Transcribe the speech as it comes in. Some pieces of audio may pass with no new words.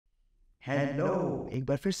Hello, एक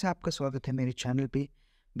बार फिर से आपका स्वागत है मेरे चैनल पे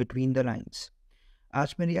बिटवीन द लाइन्स।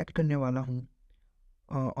 आज मैं रिएक्ट करने वाला हूँ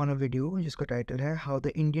ऑन अ वीडियो जिसका टाइटल है how the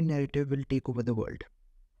Indian narrative will take over the world.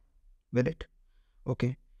 Will it? Okay,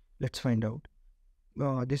 let's find out.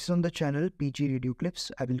 This is on the channel PG Radio Clips.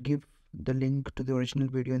 I will give the link to the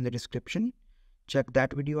original video in the description. Check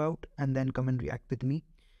that video out and then come and react with me.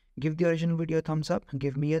 Give the original video a thumbs up,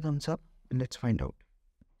 give me a thumbs up, and let's find out.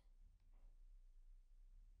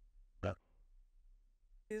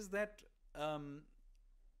 Is that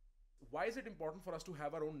why is it important for us to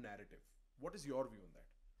have our own narrative? What is your view on that?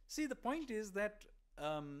 See, the point is that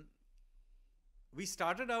we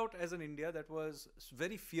started out as an India that was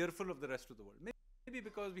very fearful of the rest of the world. Maybe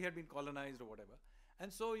because we had been colonized or whatever.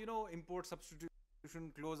 And so, import substitution,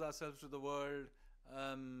 close ourselves to the world,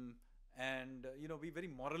 and, be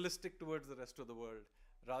very moralistic towards the rest of the world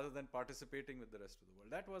rather than participating with the rest of the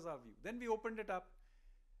world. That was our view. Then we opened it up.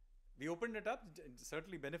 It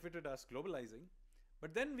certainly benefited us globalizing.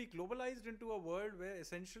 But then we globalized into a world where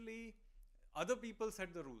essentially other people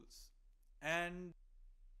set the rules. And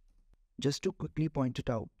just to quickly point it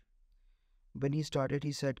out, when he started,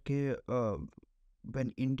 he said that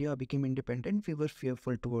when India became independent, we were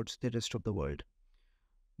fearful towards the rest of the world.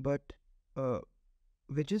 But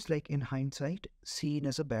which is, like, in hindsight, seen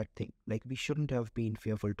as a bad thing. Like, we shouldn't have been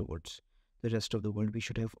fearful towards the rest of the world. We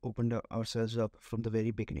should have opened ourselves up from the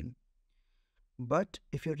very beginning. But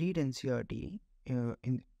if you read NCRT,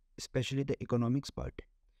 in especially the economics part,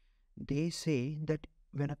 they say that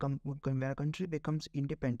when a country becomes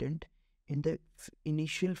independent, in the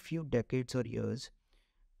initial few decades or years,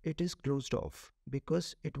 it is closed off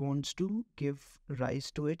because it wants to give rise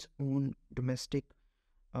to its own domestic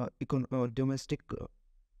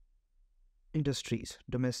industries,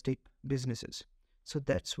 domestic businesses. So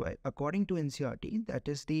that's why, according to NCRT, that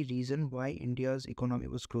is the reason why India's economy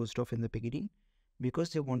was closed off in the beginning,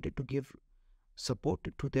 because they wanted to give support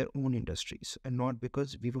to their own industries and not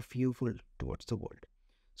because we were fearful towards the world.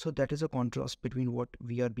 So that is a contrast between what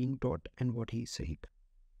we are being taught and what he is saying.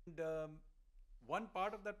 And one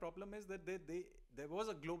part of that problem is that there is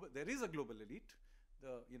a global elite,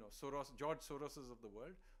 George Soroses of the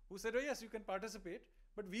world, who said, oh yes, you can participate,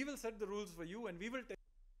 but we will set the rules for you and we will take.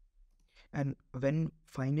 And when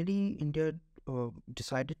finally India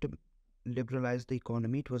decided to liberalize the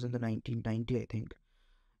economy, it was in the 1990, I think.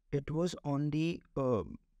 It was on the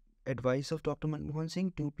advice of Dr. Manmohan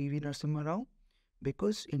Singh to P.V. Narasimha Rao,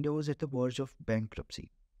 because India was at the verge of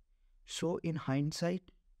bankruptcy. So in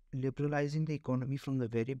hindsight, liberalizing the economy from the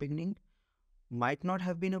very beginning might not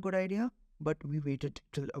have been a good idea, but we waited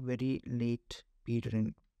till a very late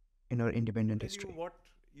period in our independent history. Tell you what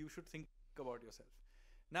you should think about yourself.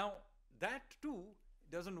 Now, that too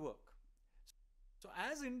doesn't work. So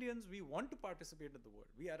as Indians, we want to participate in the world.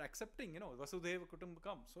 We are accepting, Vasudhaiva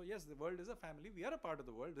Kutumbakam. So yes, the world is a family. We are a part of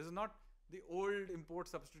the world. This is not the old import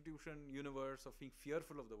substitution universe of being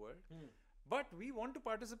fearful of the world. But we want to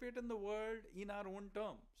participate in the world in our own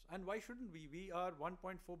terms. And why shouldn't we? We are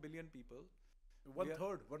 1.4 billion people.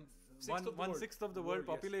 One sixth of the world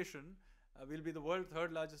population. Yes. We'll be the world's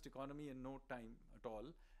third largest economy in no time at all.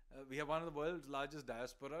 We have one of the world's largest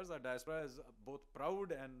diasporas. Our diaspora is both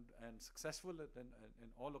proud and successful in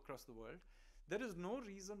all across the world. There is no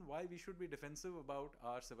reason why we should be defensive about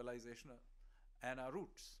our civilization and our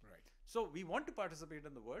roots. Right. So we want to participate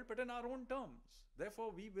in the world, but in our own terms.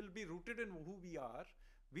 Therefore, we will be rooted in who we are.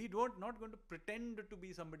 We not going to pretend to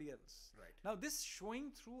be somebody else. Right. Now, this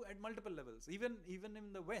showing through at multiple levels. Even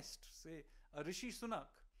in the West, say Rishi Sunak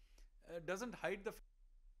doesn't hide the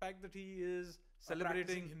fact that he is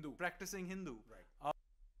celebrating practicing Hindu. Right.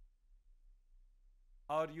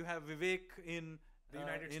 Or you have Vivek in the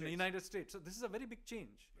United States. So this is a very big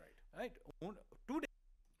change. Right. 2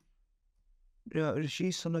 days. Rishi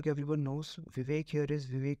Sunak, everyone knows. Vivek here is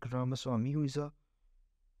Vivek Ramaswamy, who is a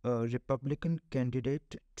Republican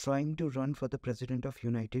candidate trying to run for the president of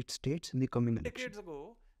United States in the coming election. Decades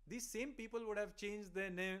ago, these same people would have changed their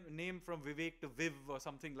name from Vivek to Viv or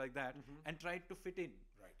something like that and tried to fit in.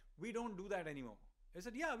 Right. We don't do that anymore. They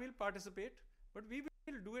said, yeah, we'll participate, but we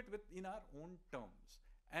will do it in our own terms.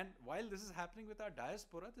 And while this is happening with our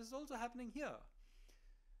diaspora, this is also happening here.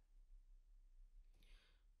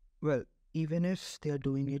 Well, even if they are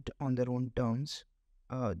doing it on their own terms,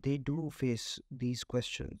 they do face these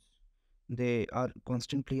questions. They are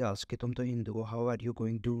constantly asked, "Ki tum to Hindu, how are you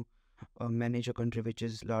going to manage a country which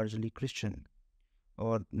is largely Christian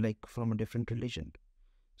or like from a different religion?"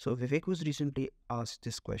 So Vivek was recently asked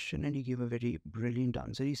this question and he gave a very brilliant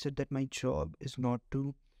answer. He said that my job is not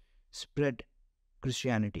to spread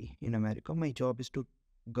Christianity in America. My job is to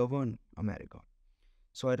govern America.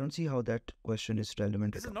 So I don't see how that question is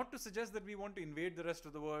relevant This at is all. not to suggest that we want to invade the rest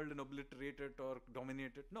of the world and obliterate it or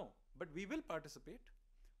dominate it. No, but we will participate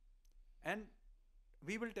and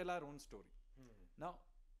we will tell our own story. Now,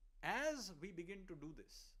 as we begin to do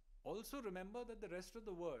this, also remember that the rest of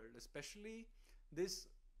the world, especially this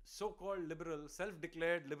so called liberal, self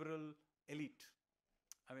declared liberal elite,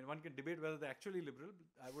 I mean, one can debate whether they're actually liberal,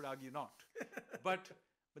 I would argue not. but,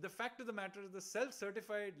 but the fact of the matter is, the self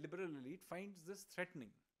certified liberal elite finds this threatening.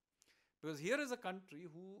 Because here is a country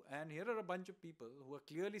who, and here are a bunch of people who are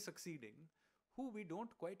clearly succeeding, who we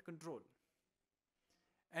don't quite control.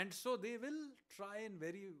 And so they will try in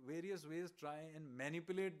various ways, try and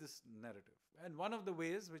manipulate this narrative. And one of the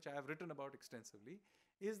ways, which I have written about extensively,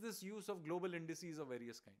 is this use of global indices of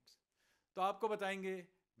various kinds. तो आपको बताएंगे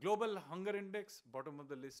global hunger index, bottom of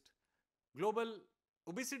the list. Global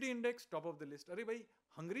obesity index, top of the list. अरे भाई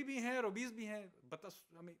hungry भी हैं और obese भी हैं. बता,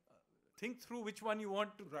 I mean, think through which one you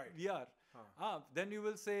want to we are. Then you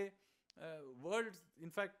will say world, in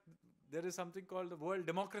fact, there is something called the World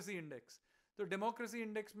Democracy Index. So democracy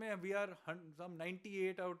index mein we are some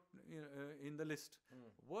 98 out in the list.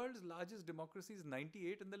 World's largest democracy is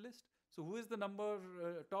 98 in the list. So who is the number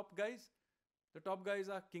top guys? The top guys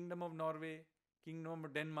are Kingdom of Norway, Kingdom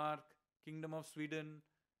of Denmark, Kingdom of Sweden.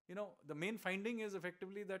 You know, the main finding is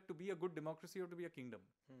effectively that to be a good democracy you have to be a kingdom.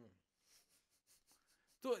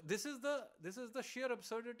 So this is the sheer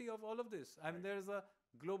absurdity of all of this. I mean, there is a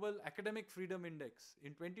global academic freedom index.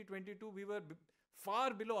 In 2022, we were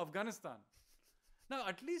far below Afghanistan. Now,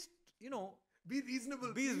 at least, you know, be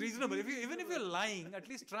reasonable. Be reasonable. Even if you're lying, at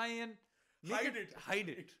least try and hide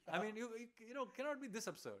it. I mean, you know, cannot be this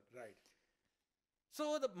absurd. Right.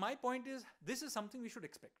 So my point is, this is something we should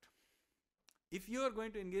expect. If you are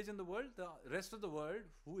going to engage in the world, the rest of the world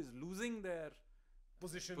who is losing their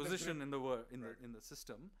position in the world, in the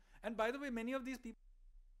system. And by the way, many of these people.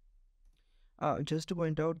 Just to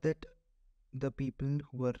point out that the people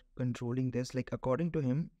who are controlling this, like according to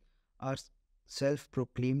him, are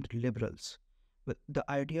self-proclaimed liberals. But the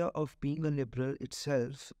idea of being a liberal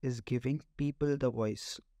itself is giving people the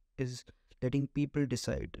voice, is letting people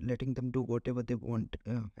decide, letting them do whatever they want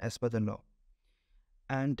as per the law.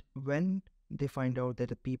 And when they find out that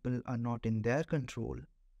the people are not in their control,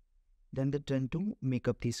 then they tend to make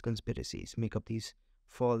up these conspiracies, make up these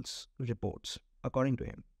false reports, according to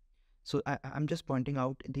him. So I'm just pointing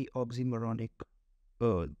out the oxymoronic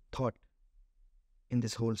thought in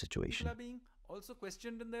this whole situation. People are being also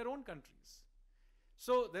questioned in their own countries.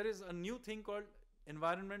 So there is a new thing called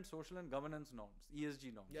Environment, Social and Governance Norms,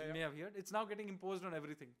 ESG norms. You may have heard. It's now getting imposed on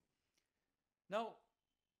everything. Now,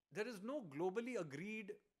 there is no globally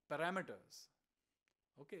agreed parameters.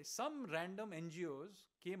 Okay, some random NGOs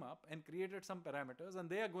came up and created some parameters and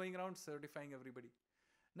they are going around certifying everybody.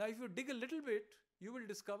 Now, if you dig a little bit, you will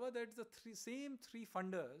discover that it's the same three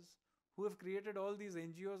funders who have created all these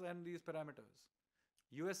NGOs and these parameters.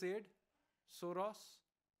 USAID, Soros,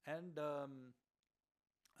 and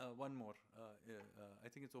one more. I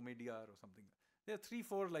think it's Omedyar or something. There are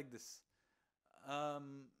 3-4 like this.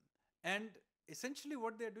 And essentially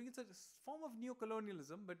what they are doing is a form of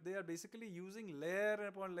neocolonialism, but they are basically using layer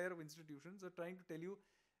upon layer of institutions that are trying to tell you,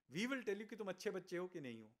 we will tell you कि तुम अच्छे बच्चे हो कि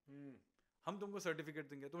नहीं हो. हम तुमको सर्टिफिकेट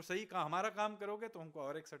देंगे, तुम सही हमारा काम करोगे तो हमको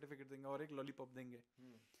और एक सर्टिफिकेट देंगे और एक लॉलीपॉप देंगे.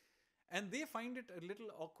 And they find it a little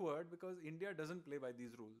awkward because India doesn't play by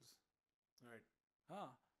these rules. Right.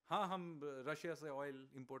 हाँ हम रशिया से ऑयल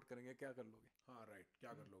इंपोर्ट करेंगे, क्या कर लोगे? हाँ, right.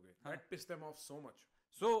 क्या कर लोगे? That pissed them off so much.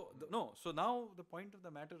 So now the point of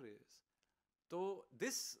the matter is, so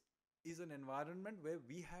this is an environment where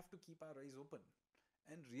we have to keep our eyes open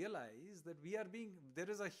and realize that there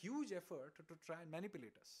is a huge effort to try and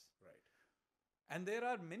manipulate us. Right. And there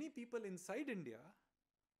are many people inside India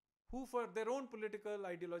who, for their own political,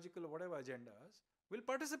 ideological, or whatever agendas, will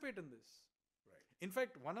participate in this. Right. In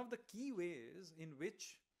fact, one of the key ways in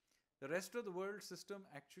which the rest of the world system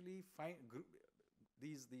actually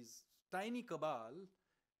these tiny cabal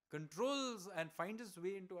controls and finds its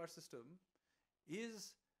way into our system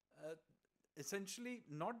is essentially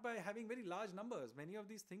not by having very large numbers. Many of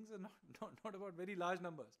these things are not about very large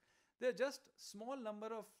numbers. They're just small number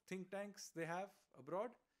of think tanks they have abroad.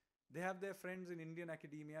 They have their friends in Indian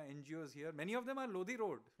academia, NGOs here. Many of them are Lodhi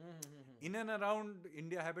Road. In and around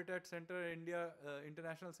India Habitat Center, India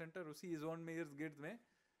International Center, उसी zone में इर्द-गिर्द में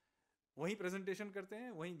वहीं presentation करते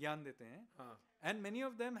हैं, वहीं ज्ञान देते हैं. And many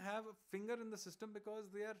of them have a finger in the system because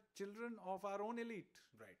they are children of our own elite.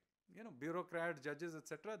 Right. You know, bureaucrats, judges,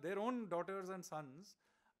 etc. Their own daughters and sons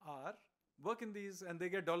are work in these and they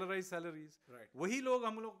get dollarized salaries. Right. वही लोग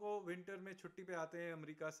हम लोग को winter में छुट्टी पे आते हैं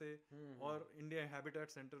अमेरिका से और इंडिया हैबिटेट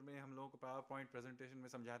सेंटर में हम लोगों को पावर पॉइंट प्रेजेंटेशन में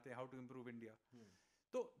समझाते हैं how to improve India.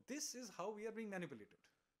 So this is how we are being manipulated.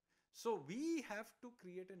 So we have to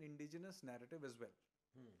create an indigenous narrative as well.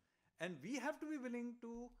 And we have to be willing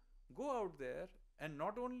to go out there and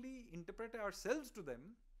not only interpret ourselves to them,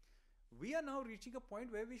 we are now reaching a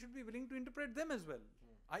point where we should be willing to interpret them as well,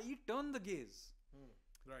 i.e. turn the gaze.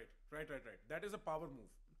 Right. That is a power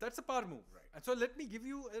move. That's a power move. Right. And so let me give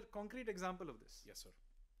you a concrete example of this. Yes, sir.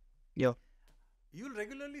 Yeah. You'll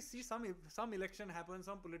regularly see some election happen,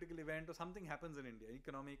 some political event or something happens in India,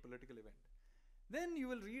 economic, political event. Then you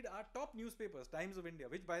will read our top newspapers, Times of India,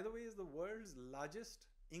 which by the way is the world's largest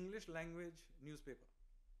English language newspaper.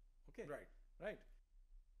 Okay. Right.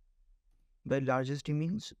 By largest he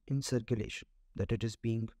means in circulation, that it is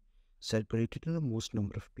being circulated to the most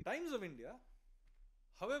number of people. Times of India,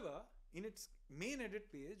 however, in its main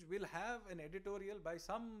edit page will have an editorial by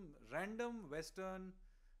some random Western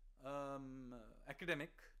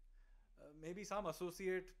academic, maybe some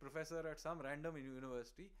associate professor at some random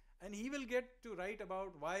university, and he will get to write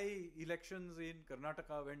about why elections in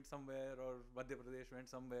Karnataka went somewhere or Madhya Pradesh went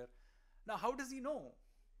somewhere. Now, how does he know?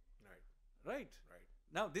 Right.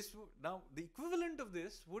 Now, the equivalent of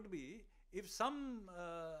this would be if some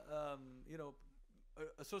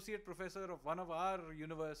associate professor of one of our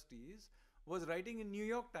universities was writing in New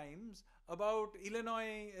York Times about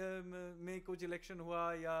Illinois में कुछ election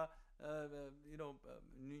हुआ या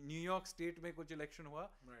New York State में कुछ election हुआ.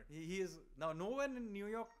 Right. He is now, no one in New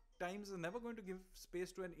York Times is never going to give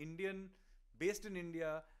space to an Indian based in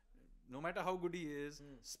India, no matter how good he is,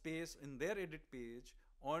 space in their edit page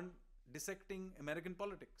on dissecting American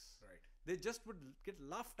politics. Right. They just would get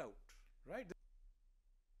laughed out. Right.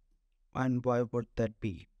 And why would that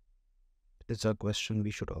be? It's a question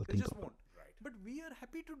we should all They think just about. won't. Right. But we are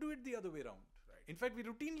happy to do it the other way around. Right. In fact, we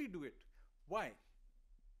routinely do it. Why?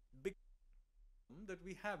 Because that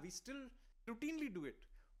we still routinely do it.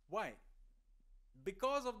 Why?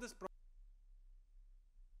 Because of this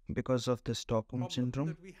Because of the Stockholm problem syndrome.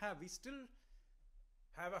 that we still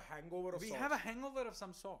Have a hangover of we sorts. have a hangover of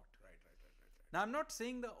some sort. Right. Now, I'm not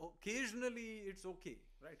saying that occasionally it's okay.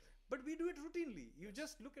 Right. But we do it routinely. You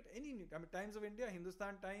just look at Times of India,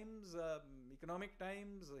 Hindustan Times, Economic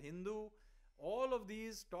Times, Hindu, all of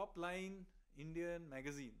these top line Indian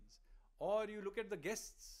magazines. Or you look at the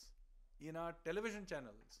guests in our television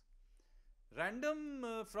channels.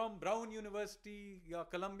 Random from Brown University,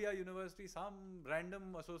 Columbia University, some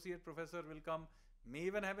random associate professor will come, may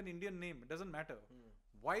even have an Indian name, it doesn't matter.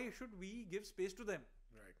 Why should we give space to them?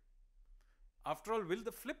 Right. After all, will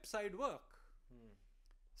the flip side work?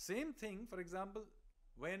 Same thing, for example,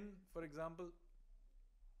 when,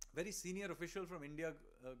 very senior official from India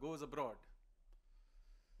goes abroad.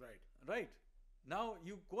 Right. Now,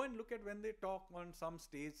 you go and look at when they talk on some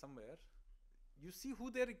stage somewhere, you see who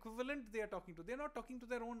their equivalent they are talking to. They're not talking to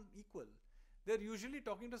their own equal. They're usually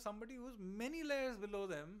talking to somebody who's many layers below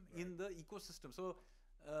them in the ecosystem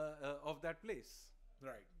of that place.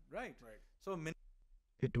 Right. So,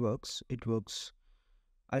 It works.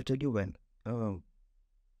 I'll tell you when.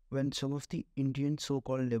 When some of the Indian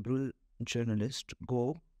so-called liberal journalists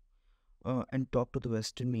go and talk to the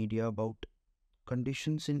Western media about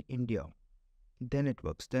conditions in India, then it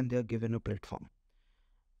works. Then they are given a platform.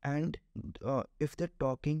 And if they're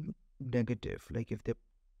talking negative, like if they're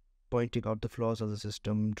pointing out the flaws of the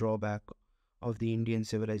system, drawback of the Indian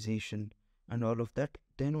civilization and all of that,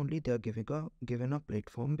 then only they are given a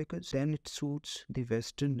platform, because then it suits the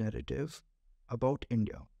Western narrative about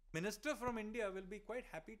India. Minister from India will be quite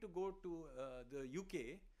happy to go to the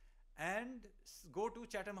UK and go to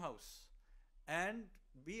Chatham House and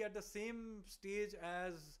be at the same stage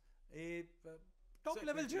as a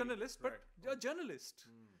top-level journalist, but a journalist.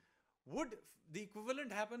 Would the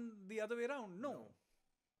equivalent happen the other way around? No.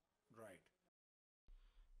 Right.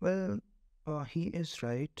 Well, he is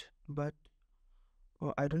right, but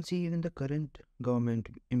I don't see even the current government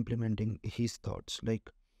implementing his thoughts. Like,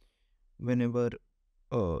 whenever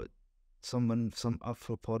some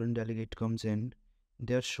foreign delegate comes in,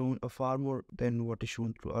 they are shown a far more than what is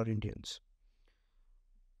shown to our Indians.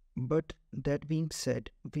 But that being said,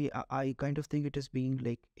 I kind of think it is being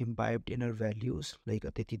like imbibed in our values, like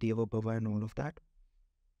Atiti Deva Bhava and all of that.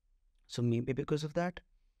 So maybe because of that,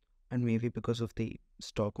 and maybe because of the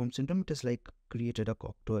Stockholm syndrome, it has like created a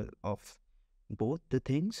cocktail of both the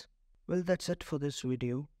things. Well, that's it for this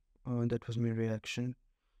video. That was my reaction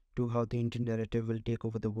to how the Indian narrative will take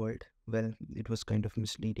over the world. Well, it was kind of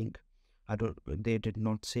misleading. They did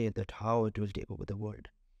not say that how it will take over the world.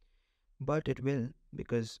 But it will,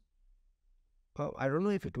 because I don't know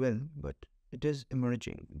if it will, but it is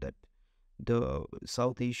emerging that the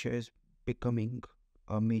South Asia is becoming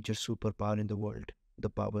a major superpower in the world. The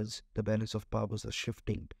balance of powers are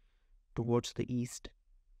shifting towards the east,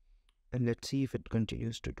 and let's see if it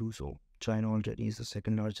continues to do so. China already is the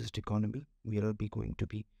second largest economy. We are going to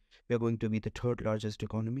be the third largest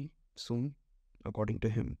economy soon, according to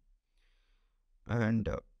him. And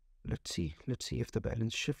let's see if the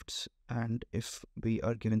balance shifts and if we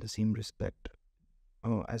are given the same respect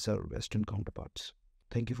as our Western counterparts.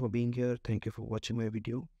 Thank you for being here. Thank you for watching my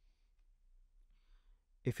video.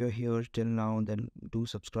 If you're here till now, then do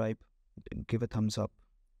subscribe, give a thumbs up,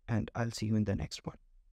 and I'll see you in the next one.